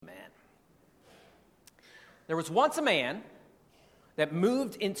There was once a man that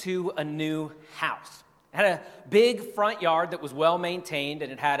moved into a new house. It had a big front yard that was well maintained, and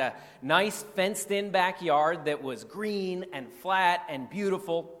it had a nice fenced-in backyard that was green and flat and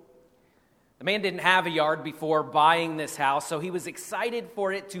beautiful. The man didn't have a yard before buying this house, so he was excited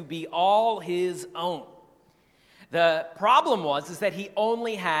for it to be all his own. The problem was that he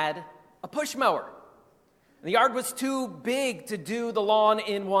only had a push mower. The yard was too big to do the lawn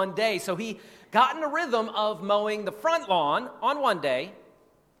in one day, so he got in a rhythm of mowing the front lawn on one day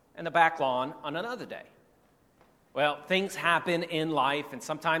and the back lawn on another day. Well, things happen in life, and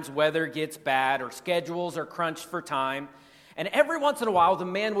sometimes weather gets bad or schedules are crunched for time, and every once in a while the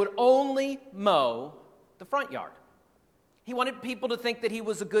man would only mow the front yard. He wanted people to think that he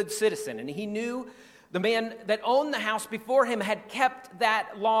was a good citizen, and he knew the man that owned the house before him had kept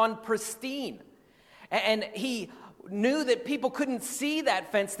that lawn pristine. And he knew that people couldn't see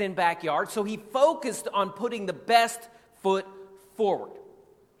that fenced-in backyard, so he focused on putting the best foot forward.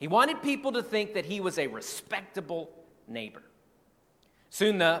 He wanted people to think that he was a respectable neighbor.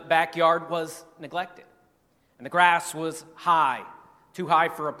 Soon the backyard was neglected, and the grass was high, too high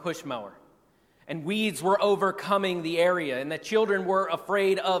for a push mower, and weeds were overcoming the area, and the children were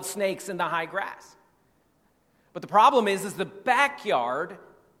afraid of snakes in the high grass. But the problem is the backyard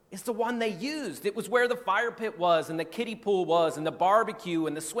is the one they used. It was where the fire pit was, and the kiddie pool was, and the barbecue,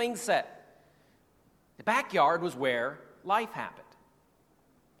 and the swing set. The backyard was where life happened.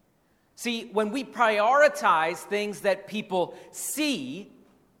 See, when we prioritize things that people see,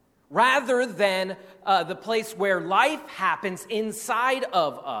 rather than the place where life happens inside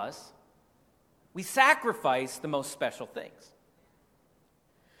of us, we sacrifice the most special things.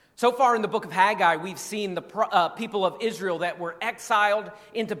 So far in the book of Haggai, we've seen the people of Israel that were exiled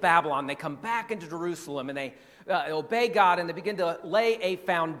into Babylon. They come back into Jerusalem, and they obey God, and they begin to lay a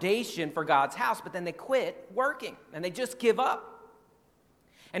foundation for God's house, but then they quit working, and they just give up,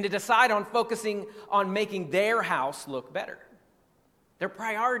 and to decide on focusing on making their house look better. Their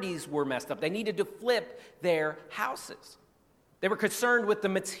priorities were messed up. They needed to flip their houses. They were concerned with the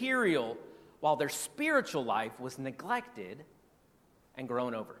material, while their spiritual life was neglected and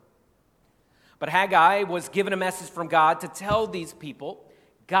grown over. But Haggai was given a message from God to tell these people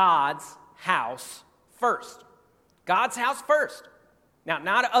God's house first. God's house first. Now,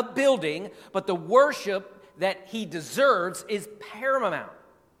 not a building, but the worship that he deserves is paramount.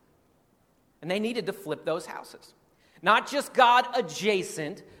 And they needed to flip those houses. Not just God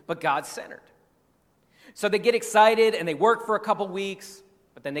adjacent, but God centered. So they get excited and they work for a couple weeks,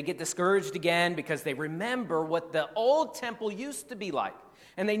 but then they get discouraged again because they remember what the old temple used to be like.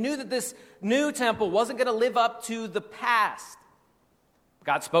 And they knew that this new temple wasn't going to live up to the past.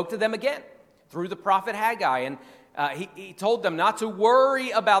 God spoke to them again through the prophet Haggai, and he told them not to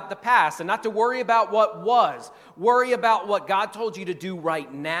worry about the past and not to worry about what was. Worry about what God told you to do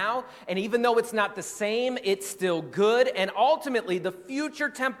right now, and even though it's not the same, it's still good, and ultimately the future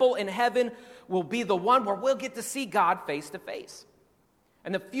temple in heaven will be the one where we'll get to see God face to face.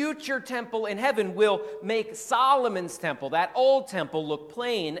 And the future temple in heaven will make Solomon's temple, that old temple, look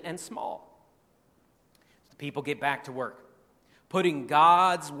plain and small. The people get back to work, putting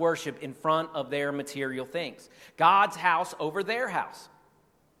God's worship in front of their material things. God's house over their house.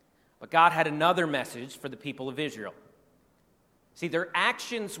 But God had another message for the people of Israel. See, their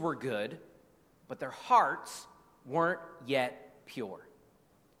actions were good, but their hearts weren't yet pure.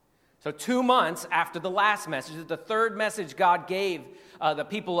 So 2 months after the last message, the third message God gave the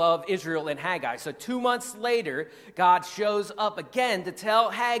people of Israel in Haggai. So 2 months later, God shows up again to tell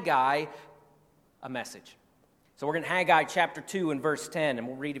Haggai a message. So we're in Haggai chapter 2 and verse 10, and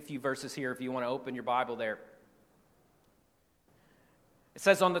we'll read a few verses here if you want to open your Bible there. It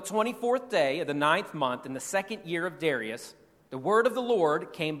says, "On the 24th day of the 9th month in the 2nd year of Darius, the word of the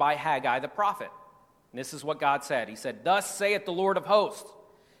Lord came by Haggai the prophet." And this is what God said. He said, "Thus saith the Lord of hosts,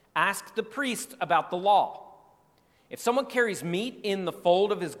 ask the priest about the law. If someone carries meat in the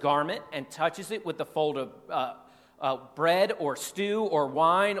fold of his garment and touches it with the fold of bread or stew or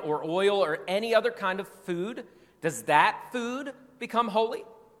wine or oil or any other kind of food, does that food become holy?"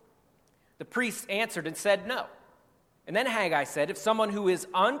 The priest answered and said, "No." And then Haggai said, "If someone who is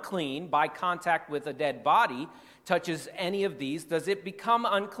unclean by contact with a dead body touches any of these, does it become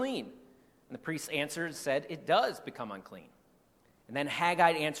unclean?" And the priest answered and said, "It does become unclean." And then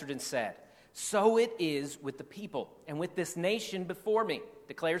Haggai answered and said, "So it is with the people and with this nation before me,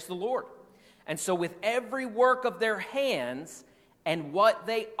 declares the Lord. And so with every work of their hands, and what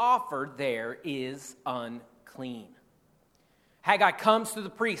they offer there is unclean." Haggai comes to the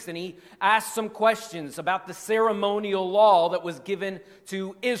priest and he asks some questions about the ceremonial law that was given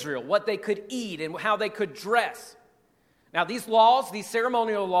to Israel, what they could eat and how they could dress. Now, these laws, these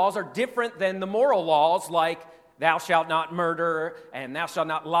ceremonial laws, are different than the moral laws like thou shalt not murder and thou shalt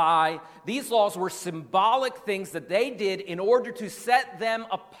not lie. These laws were symbolic things that they did in order to set them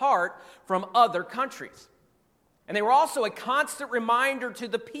apart from other countries. And they were also a constant reminder to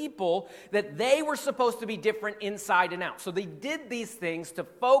the people that they were supposed to be different inside and out. So they did these things to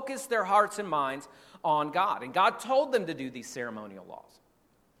focus their hearts and minds on God. And God told them to do these ceremonial laws.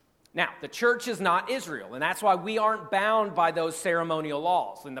 Now, the church is not Israel, and that's why we aren't bound by those ceremonial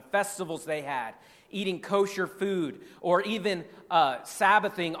laws and the festivals they had, eating kosher food, or even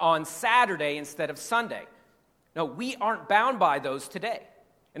Sabbathing on Saturday instead of Sunday. No, we aren't bound by those today.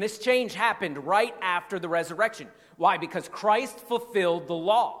 And this change happened right after the resurrection. Why? Because Christ fulfilled the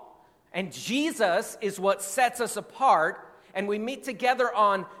law. And Jesus is what sets us apart. And we meet together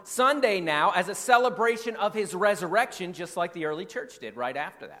on Sunday now as a celebration of his resurrection, just like the early church did right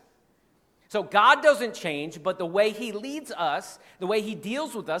after that. So God doesn't change, but the way he leads us, the way he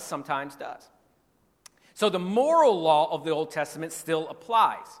deals with us sometimes does. So the moral law of the Old Testament still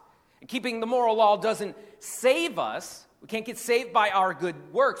applies. And keeping the moral law doesn't save us. We can't get saved by our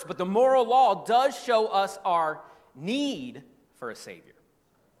good works, but the moral law does show us our need for a Savior.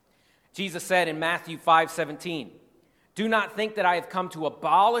 Jesus said in Matthew 5:17, "Do not think that I have come to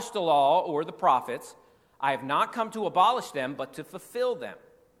abolish the law or the prophets. I have not come to abolish them, but to fulfill them."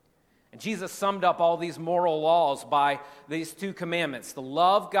 And Jesus summed up all these moral laws by these two commandments: to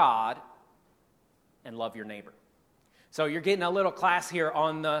love God and love your neighbor. So you're getting a little class here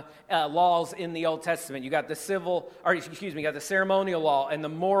on the laws in the Old Testament. You got the you got the ceremonial law and the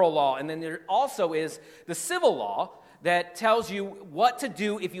moral law, and then there also is the civil law that tells you what to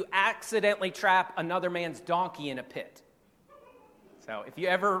do if you accidentally trap another man's donkey in a pit. So if you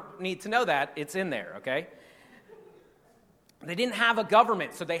ever need to know that, it's in there, okay? They didn't have a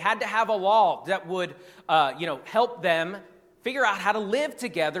government, so they had to have a law that would, help them figure out how to live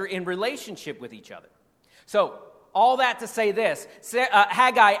together in relationship with each other. So all that to say this,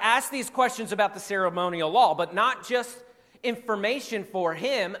 Haggai asked these questions about the ceremonial law, but not just information for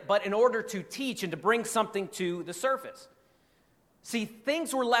him, but in order to teach and to bring something to the surface. See,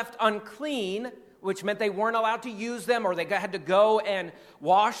 things were left unclean, which meant they weren't allowed to use them, or they had to go and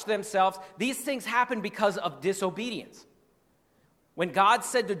wash themselves. These things happened because of disobedience. When God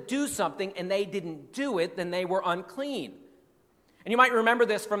said to do something and they didn't do it, then they were unclean. And you might remember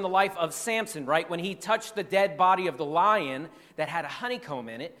this from the life of Samson, right? When he touched the dead body of the lion that had a honeycomb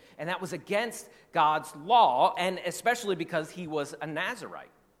in it, and that was against God's law, and especially because he was a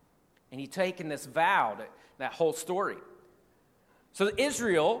Nazirite. And he'd taken this vow, that whole story. So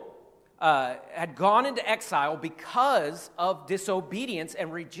Israel had gone into exile because of disobedience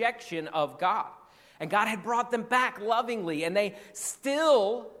and rejection of God. And God had brought them back lovingly, and they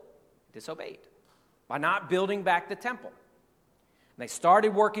still disobeyed by not building back the temple. They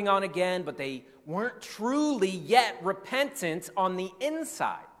started working on again, but they weren't truly yet repentant on the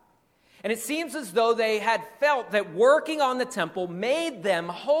inside. And it seems as though they had felt that working on the temple made them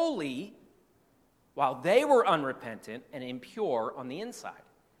holy while they were unrepentant and impure on the inside.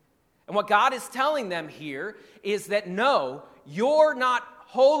 And what God is telling them here is that no, you're not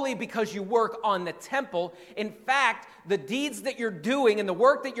holy because you work on the temple. In fact, the deeds that you're doing and the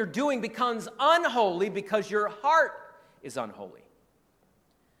work that you're doing becomes unholy because your heart is unholy.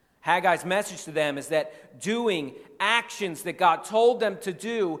 Haggai's message to them is that doing actions that God told them to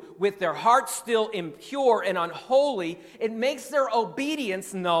do with their hearts still impure and unholy, it makes their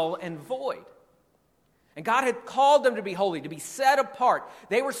obedience null and void. And God had called them to be holy, to be set apart.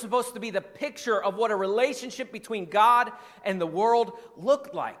 They were supposed to be the picture of what a relationship between God and the world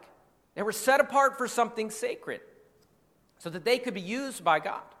looked like. They were set apart for something sacred so that they could be used by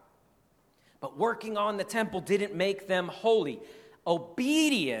God. But working on the temple didn't make them holy.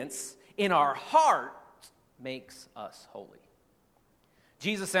 Obedience in our heart makes us holy.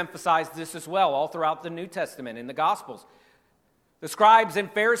 Jesus emphasized this as well all throughout the New Testament in the Gospels. The scribes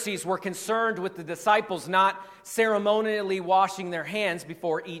and Pharisees were concerned with the disciples not ceremonially washing their hands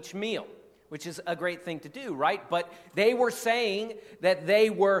before each meal, which is a great thing to do, right? But they were saying that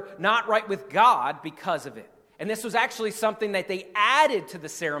they were not right with God because of it. And this was actually something that they added to the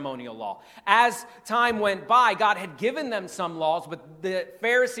ceremonial law. As time went by, God had given them some laws, but the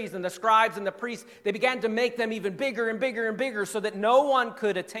Pharisees and the scribes and the priests, they began to make them even bigger and bigger and bigger so that no one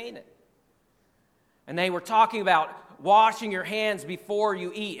could attain it. And they were talking about washing your hands before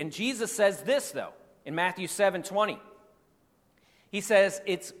you eat. And Jesus says this, though, in Matthew 7:20. He says,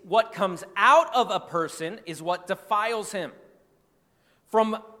 it's what comes out of a person is what defiles him.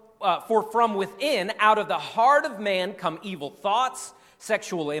 For from within, out of the heart of man, come evil thoughts,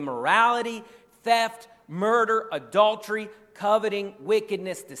 sexual immorality, theft, murder, adultery, coveting,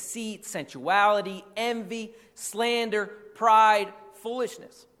 wickedness, deceit, sensuality, envy, slander, pride,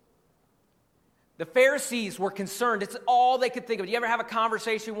 foolishness. The Pharisees were concerned. It's all they could think of. Do you ever have a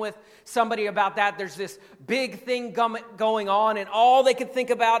conversation with somebody about that? There's this big thing going on, and all they can think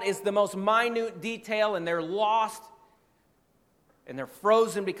about is the most minute detail, and they're lost, and they're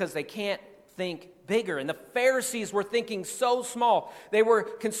frozen because they can't think bigger. And the Pharisees were thinking so small. They were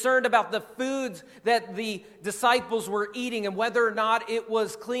concerned about the foods that the disciples were eating and whether or not it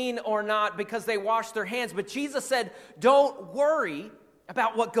was clean or not because they washed their hands. But Jesus said, don't worry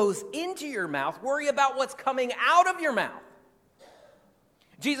about what goes into your mouth. Worry about what's coming out of your mouth.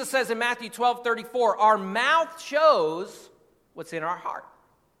 Jesus says in Matthew 12:34, our mouth shows what's in our heart.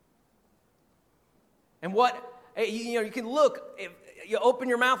 And you can look, if you open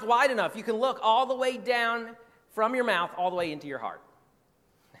your mouth wide enough, you can look all the way down from your mouth all the way into your heart.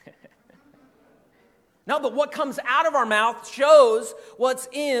 No, but what comes out of our mouth shows what's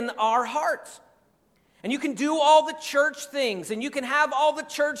in our hearts. And you can do all the church things, and you can have all the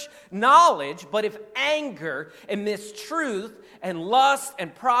church knowledge, but if anger and mistruth and lust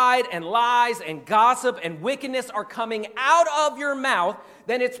and pride and lies and gossip and wickedness are coming out of your mouth,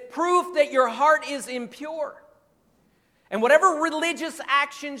 then it's proof that your heart is impure. And whatever religious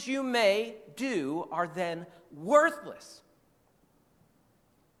actions you may do are then worthless.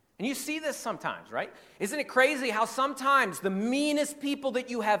 And you see this sometimes, right? Isn't it crazy how sometimes the meanest people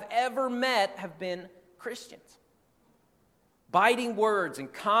that you have ever met have been Christians? Biting words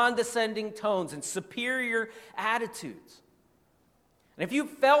and condescending tones and superior attitudes. And if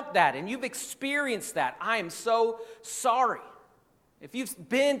you've felt that and you've experienced that, I am so sorry. If you've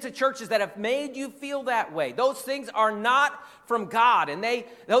been to churches that have made you feel that way, those things are not from God, and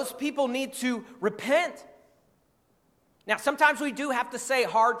those people need to repent. Now, sometimes we do have to say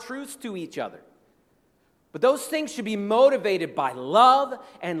hard truths to each other. But those things should be motivated by love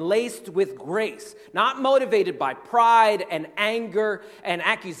and laced with grace, not motivated by pride and anger and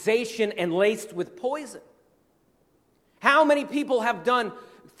accusation and laced with poison. How many people have done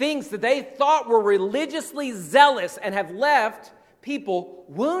things that they thought were religiously zealous and have left people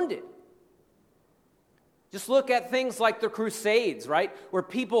wounded? Just look at things like the Crusades, right? Where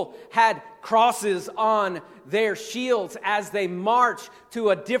people had crosses on their shields as they marched to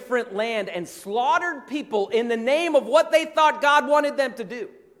a different land and slaughtered people in the name of what they thought God wanted them to do.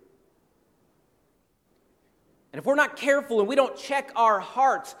 And if we're not careful and we don't check our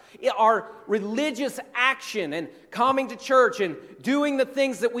hearts, our religious action and coming to church and doing the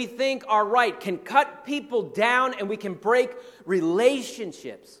things that we think are right can cut people down, and we can break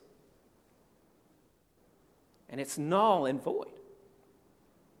relationships. And it's null and void.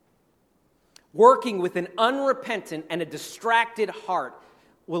 Working with an unrepentant and a distracted heart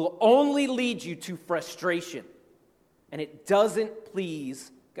will only lead you to frustration, and it doesn't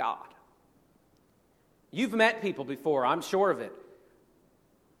please God. You've met people before, I'm sure of it,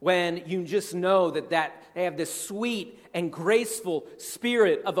 when you just know that they have this sweet and graceful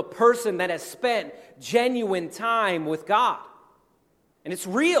spirit of a person that has spent genuine time with God. And it's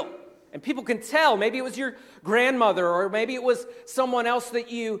real. And people can tell. Maybe it was your grandmother, or maybe it was someone else that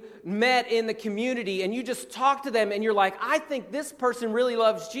you met in the community, and you just talk to them and you're like, I think this person really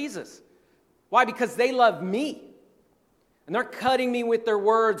loves Jesus. Why? Because they love me. And they're cutting me with their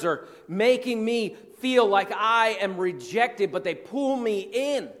words or making me feel like I am rejected, but they pull me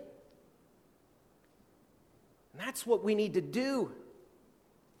in. And that's what we need to do.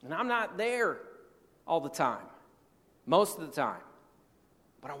 And I'm not there all the time, most of the time.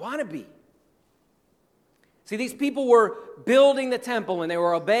 But I want to be. See, these people were building the temple, and they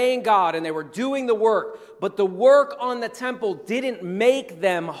were obeying God, and they were doing the work. But the work on the temple didn't make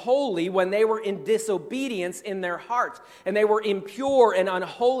them holy when they were in disobedience in their hearts. And they were impure and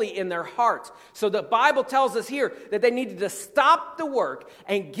unholy in their hearts. So the Bible tells us here that they needed to stop the work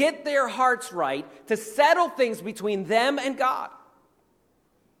and get their hearts right to settle things between them and God.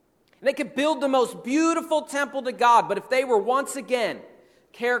 And they could build the most beautiful temple to God, but if they were once again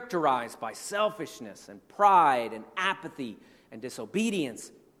characterized by selfishness and pride and apathy and disobedience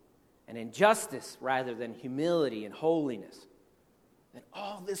and injustice rather than humility and holiness, then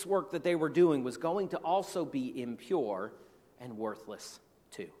all this work that they were doing was going to also be impure and worthless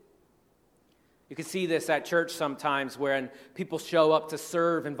too. You can see this at church sometimes when people show up to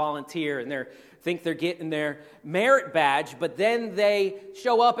serve and volunteer and they think they're getting their merit badge, but then they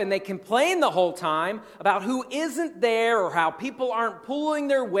show up and they complain the whole time about who isn't there or how people aren't pulling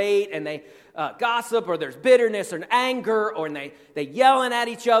their weight, and they gossip, or there's bitterness or anger, or they yelling at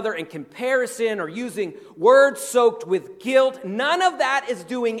each other in comparison or using words soaked with guilt. None of that is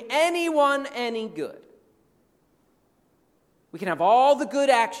doing anyone any good. We can have all the good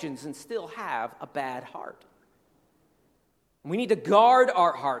actions and still have a bad heart. We need to guard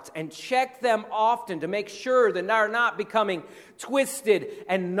our hearts and check them often to make sure that they're not becoming twisted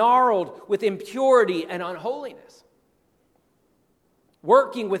and gnarled with impurity and unholiness.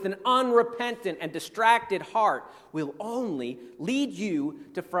 Working with an unrepentant and distracted heart will only lead you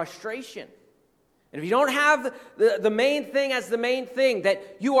to frustration. And if you don't have the main thing as the main thing,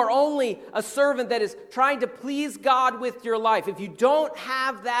 that you are only a servant that is trying to please God with your life, if you don't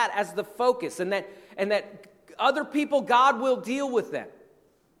have that as the focus, and that other people, God will deal with them,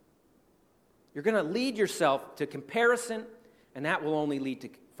 you're going to lead yourself to comparison, and that will only lead to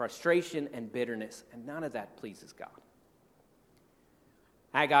frustration and bitterness, and none of that pleases God.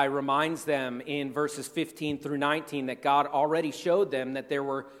 Haggai reminds them in verses 15 through 19 that God already showed them that there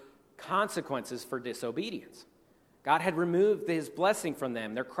were consequences for disobedience. God had removed his blessing from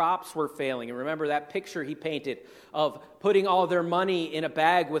them. Their crops were failing. And remember that picture he painted of putting all their money in a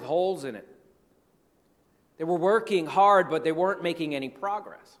bag with holes in it. They were working hard, but they weren't making any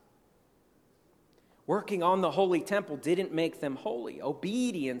progress. Working on the holy temple didn't make them holy.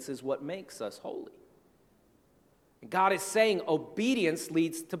 Obedience is what makes us holy. And God is saying obedience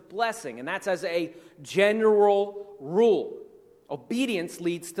leads to blessing, and that's as a general rule. Obedience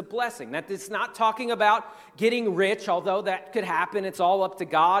leads to blessing. That is not talking about getting rich, although that could happen. It's all up to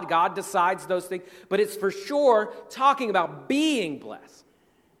God. God decides those things. But it's for sure talking about being blessed.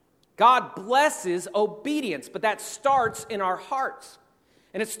 God blesses obedience, but that starts in our hearts.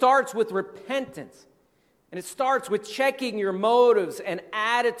 And it starts with repentance. And it starts with checking your motives and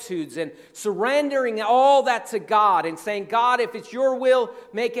attitudes and surrendering all that to God and saying, God, if it's your will,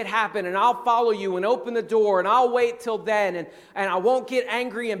 make it happen, and I'll follow you and open the door, and I'll wait till then, and I won't get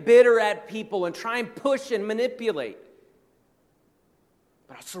angry and bitter at people and try and push and manipulate.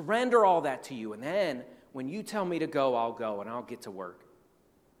 But I'll surrender all that to you, and then when you tell me to go, I'll go, and I'll get to work.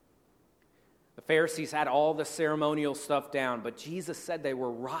 The Pharisees had all the ceremonial stuff down, but Jesus said they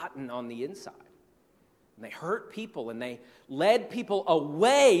were rotten on the inside. And they hurt people, and they led people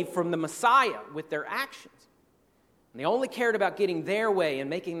away from the Messiah with their actions. And they only cared about getting their way and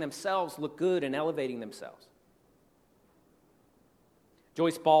making themselves look good and elevating themselves.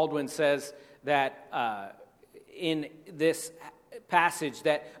 Joyce Baldwin says that in this passage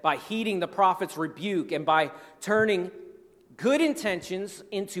that by heeding the prophet's rebuke and by turning good intentions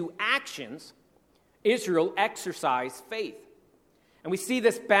into actions, Israel exercised faith. And we see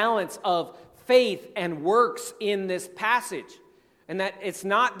this balance of faith and works in this passage. And that it's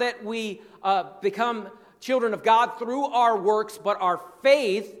not that we become children of God through our works, but our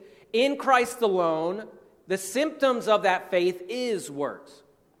faith in Christ alone. The symptoms of that faith is works.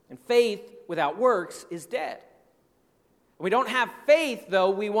 And faith without works is dead. We don't have faith,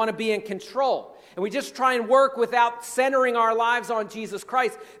 though, we want to be in control. And we just try and work without centering our lives on Jesus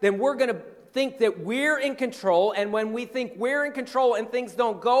Christ, then we're going to think that we're in control, and when we think we're in control and things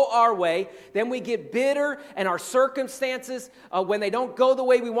don't go our way, then we get bitter, and our circumstances, when they don't go the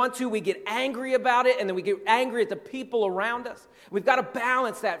way we want to, we get angry about it, and then we get angry at the people around us. We've got to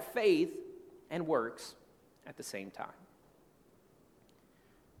balance that faith and works at the same time.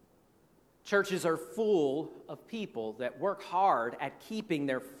 Churches are full of people that work hard at keeping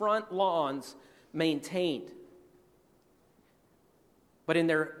their front lawns maintained. But in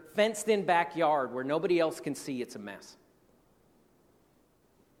their fenced-in backyard where nobody else can see, it's a mess.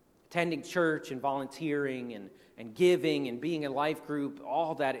 Attending church and volunteering and giving and being a life group,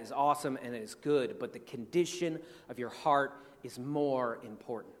 all that is awesome and it is good, but the condition of your heart is more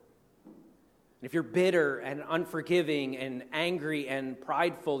important. And if you're bitter and unforgiving and angry and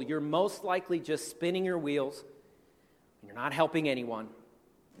prideful, you're most likely just spinning your wheels and you're not helping anyone,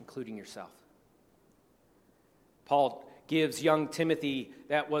 including yourself. Paul gives young Timothy,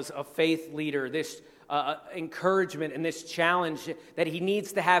 that was a faith leader, this encouragement and this challenge that he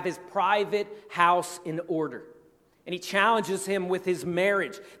needs to have his private house in order. And he challenges him with his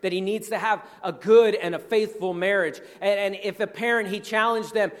marriage, that he needs to have a good and a faithful marriage. And if a parent, he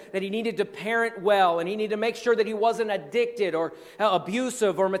challenged them that he needed to parent well, and he needed to make sure that he wasn't addicted or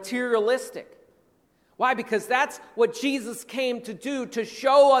abusive or materialistic. Why? Because that's what Jesus came to do, to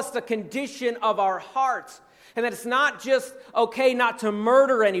show us the condition of our hearts. And that it's not just okay not to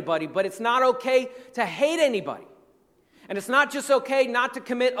murder anybody, but it's not okay to hate anybody. And it's not just okay not to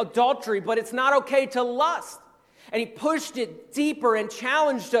commit adultery, but it's not okay to lust. And he pushed it deeper and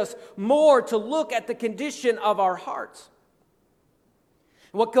challenged us more to look at the condition of our hearts.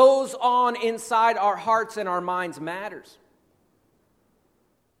 What goes on inside our hearts and our minds matters.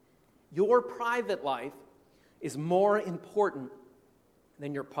 Your private life is more important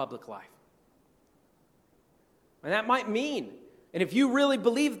than your public life. And that might mean, and if you really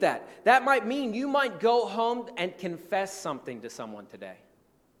believe that, that might mean you might go home and confess something to someone today.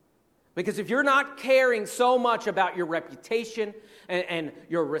 Because if you're not caring so much about your reputation and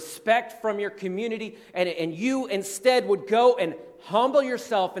your respect from your community, and you instead would go and humble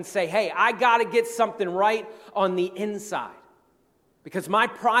yourself and say, hey, I got to get something right on the inside. Because my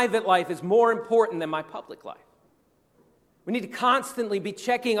private life is more important than my public life. We need to constantly be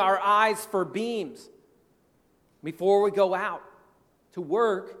checking our eyes for beams before we go out to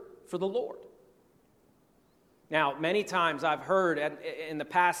work for the Lord. Now, many times I've heard in the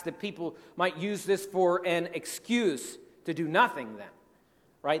past that people might use this for an excuse to do nothing then,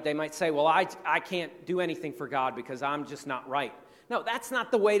 right? They might say, well, I can't do anything for God because I'm just not right. No, that's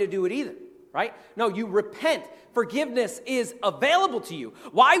not the way to do it either, right? No, you repent. Forgiveness is available to you.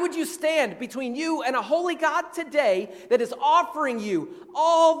 Why would you stand between you and a holy God today that is offering you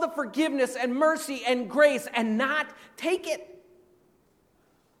all the forgiveness and mercy and grace and not take it?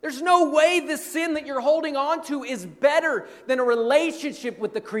 There's no way this sin that you're holding on to is better than a relationship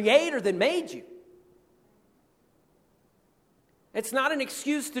with the Creator that made you. It's not an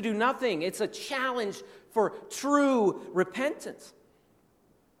excuse to do nothing. It's a challenge for true repentance.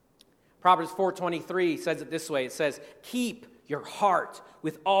 Proverbs 4:23 says it this way. It says, keep your heart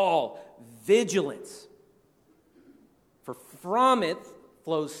with all vigilance, for from it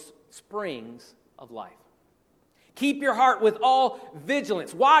flows springs of life. Keep your heart with all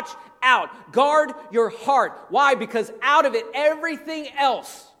vigilance. Watch out. Guard your heart. Why? Because out of it, everything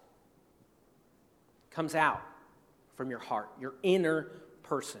else comes out from your heart, your inner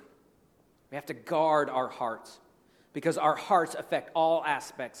person. We have to guard our hearts because our hearts affect all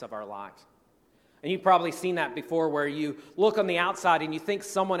aspects of our lives. And you've probably seen that before where you look on the outside and you think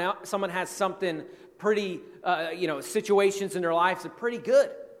someone has something pretty, situations in their lives that are pretty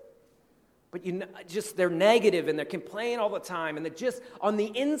good. But they're negative and they're complaining all the time. And just on the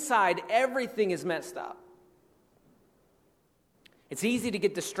inside, everything is messed up. It's easy to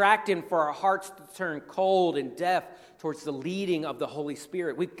get distracted and for our hearts to turn cold and deaf towards the leading of the Holy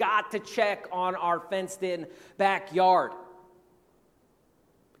Spirit. We've got to check on our fenced-in backyard.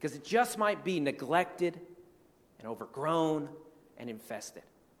 Because it just might be neglected and overgrown and infested.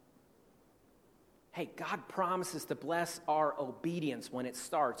 Hey, God promises to bless our obedience when it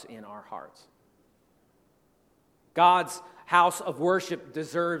starts in our hearts. God's house of worship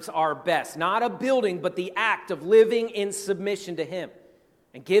deserves our best. Not a building, but the act of living in submission to Him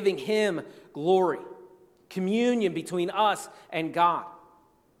and giving Him glory. Communion between us and God.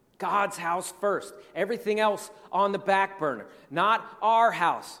 God's house first. Everything else on the back burner. Not our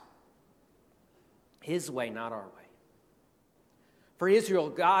house. His way, not our way. For Israel,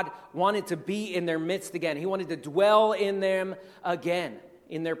 God wanted to be in their midst again. He wanted to dwell in them again,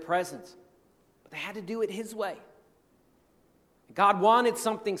 in their presence. But they had to do it His way. God wanted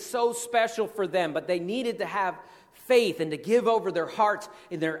something so special for them, but they needed to have faith and to give over their hearts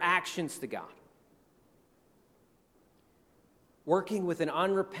and their actions to God. Working with an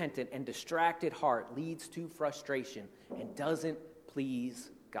unrepentant and distracted heart leads to frustration and doesn't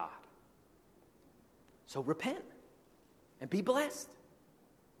please God. So repent. And be blessed.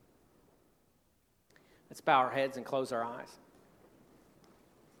 Let's bow our heads and close our eyes.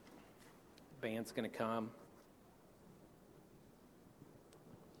 The band's going to come.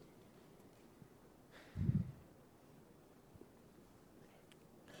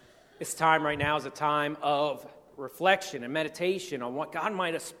 This time right now is a time of reflection and meditation on what God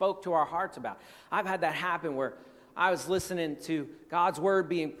might have spoke to our hearts about. I've had that happen where I was listening to God's word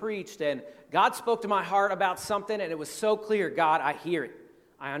being preached, and God spoke to my heart about something, and it was so clear. God, I hear it.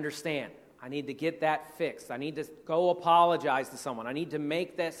 I understand. I need to get that fixed. I need to go apologize to someone. I need to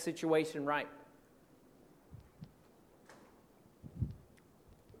make that situation right.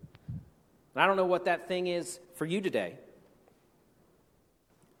 And I don't know what that thing is for you today.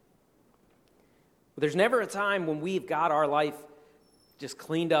 But there's never a time when we've got our life just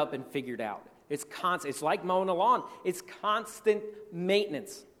cleaned up and figured out. It's constant. It's like mowing a lawn. It's constant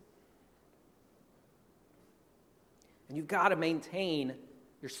maintenance. And you've got to maintain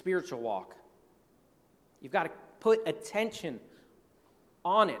your spiritual walk. You've got to put attention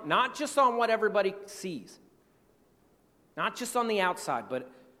on it, not just on what everybody sees. Not just on the outside, but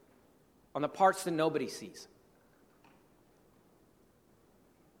on the parts that nobody sees.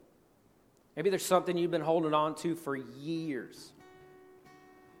 Maybe there's something you've been holding on to for years.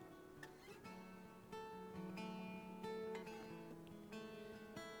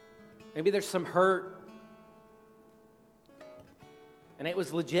 Maybe there's some hurt, and it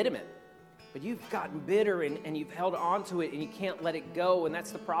was legitimate, but you've gotten bitter and you've held on to it and you can't let it go. And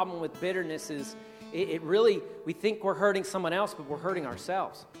that's the problem with bitterness is it really, we think we're hurting someone else, but we're hurting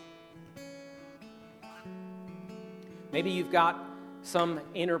ourselves. Maybe you've got some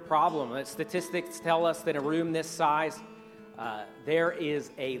inner problem. Statistics tell us that in a room this size, there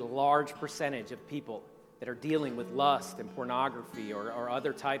is a large percentage of people that are dealing with lust and pornography or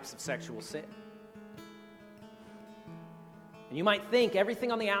other types of sexual sin. And you might think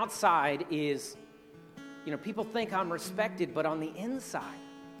everything on the outside is, people think I'm respected, but on the inside,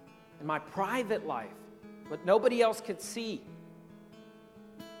 in my private life, what nobody else could see,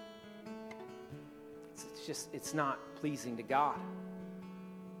 it's not pleasing to God.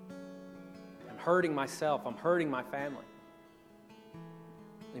 I'm hurting myself. I'm hurting my family.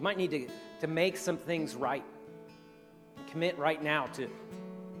 We might need to make some things right. Commit right now to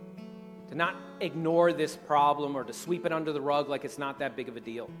not ignore this problem or to sweep it under the rug like it's not that big of a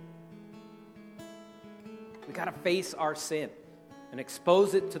deal. We got to face our sin and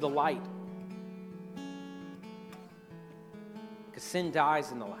expose it to the light. Because sin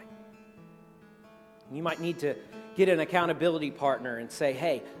dies in the light. You might need to get an accountability partner and say,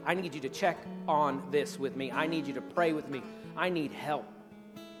 hey, I need you to check on this with me. I need you to pray with me. I need help.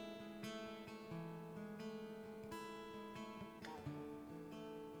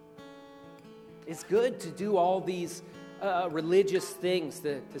 It's good to do all these religious things,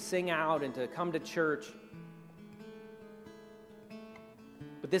 to sing out and to come to church.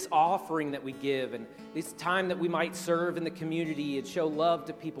 But this offering that we give and this time that we might serve in the community and show love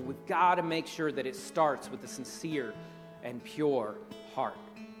to people, we've got to make sure that it starts with a sincere and pure heart.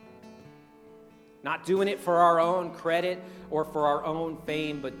 Not doing it for our own credit or for our own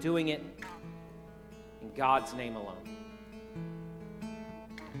fame, but doing it in God's name alone.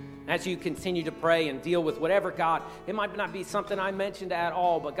 As you continue to pray and deal with whatever God, it might not be something I mentioned at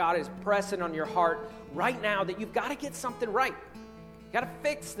all, but God is pressing on your heart right now that you've got to get something right. You've got to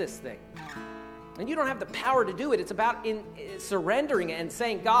fix this thing. And you don't have the power to do it. It's about surrendering it and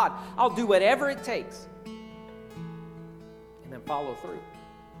saying, God, I'll do whatever it takes. And then follow through.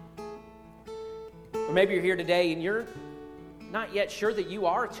 Or maybe you're here today and you're not yet sure that you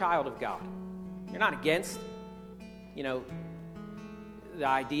are a child of God. You're not against, the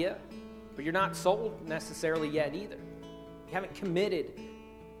idea, but you're not sold necessarily yet either. You haven't committed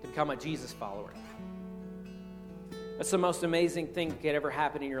to become a Jesus follower. That's the most amazing thing that could ever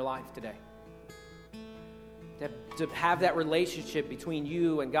happen in your life today. To have that relationship between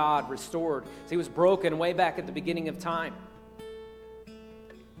you and God restored. See, it was broken way back at the beginning of time.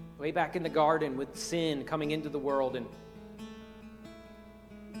 Way back in the garden with sin coming into the world. And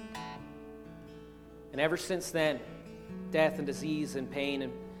ever since then, death and disease and pain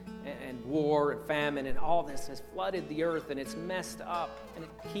and war and famine and all this has flooded the earth, and it's messed up and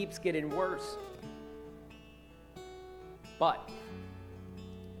it keeps getting worse. But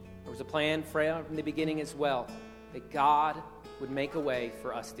there was a plan from the beginning as well, that God would make a way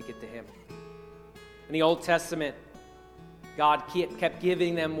for us to get to Him. In the Old Testament, God kept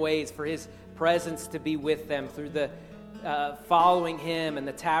giving them ways for His presence to be with them through the following Him and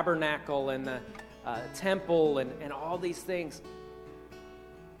the tabernacle and the temple and all these things.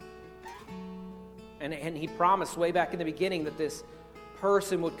 And He promised way back in the beginning that this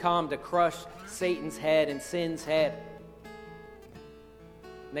person would come to crush Satan's head and sin's head.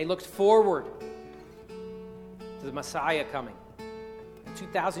 And they looked forward to the Messiah coming. And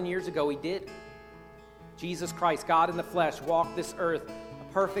 2,000 years ago, He did. Jesus Christ, God in the flesh, walked this earth,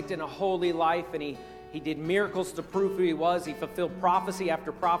 a perfect and a holy life, and He did miracles to prove who He was. He fulfilled prophecy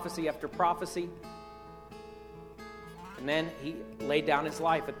after prophecy after prophecy. And then He laid down His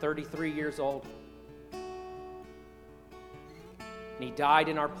life at 33 years old. And He died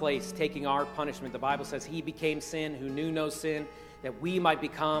in our place, taking our punishment. The Bible says He became sin who knew no sin, that we might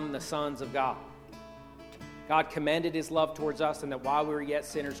become the sons of God. God commended His love towards us, and that while we were yet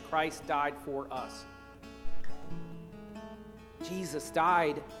sinners, Christ died for us. Jesus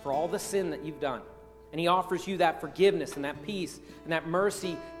died for all the sin that you've done. And He offers you that forgiveness and that peace and that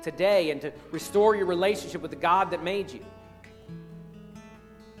mercy today, and to restore your relationship with the God that made you.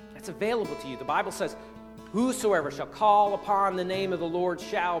 That's available to you. The Bible says, whosoever shall call upon the name of the Lord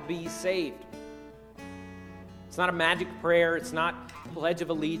shall be saved. It's not a magic prayer. It's not a pledge of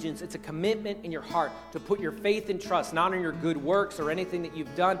allegiance. It's a commitment in your heart to put your faith and trust not in your good works or anything that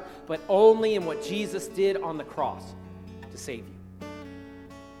you've done, but only in what Jesus did on the cross to save you.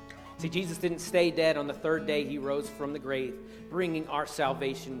 See, Jesus didn't stay dead. On the third day, he rose from the grave, bringing our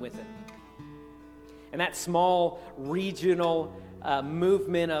salvation with him. And that small regional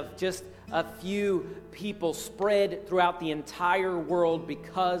movement of just a few people spread throughout the entire world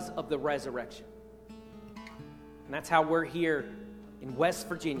because of the resurrection. And that's how we're here in West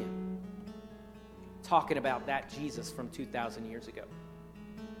Virginia talking about that Jesus from 2,000 years ago.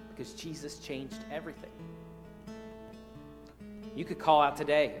 Because Jesus changed everything. You could call out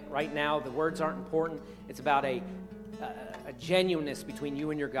today. Right now, the words aren't important. It's about a genuineness between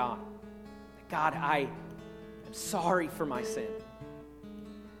you and your God. God, I am sorry for my sin.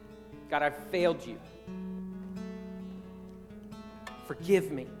 God, I've failed you.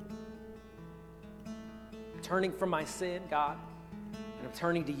 Forgive me. I'm turning from my sin, God, and I'm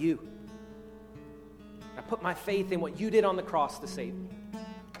turning to you. I put my faith in what you did on the cross to save me.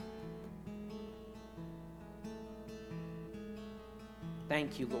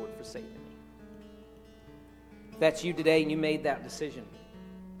 Thank you, Lord, for saving me. If that's you today and you made that decision,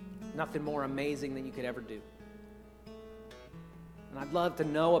 nothing more amazing than you could ever do. And I'd love to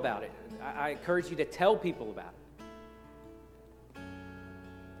know about it. I encourage you to tell people about it.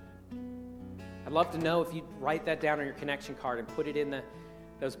 I'd love to know if you'd write that down on your connection card and put it in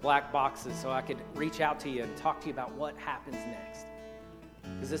those black boxes so I could reach out to you and talk to you about what happens next.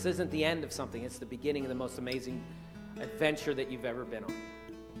 Because this isn't the end of something. It's the beginning of the most amazing adventure that you've ever been on.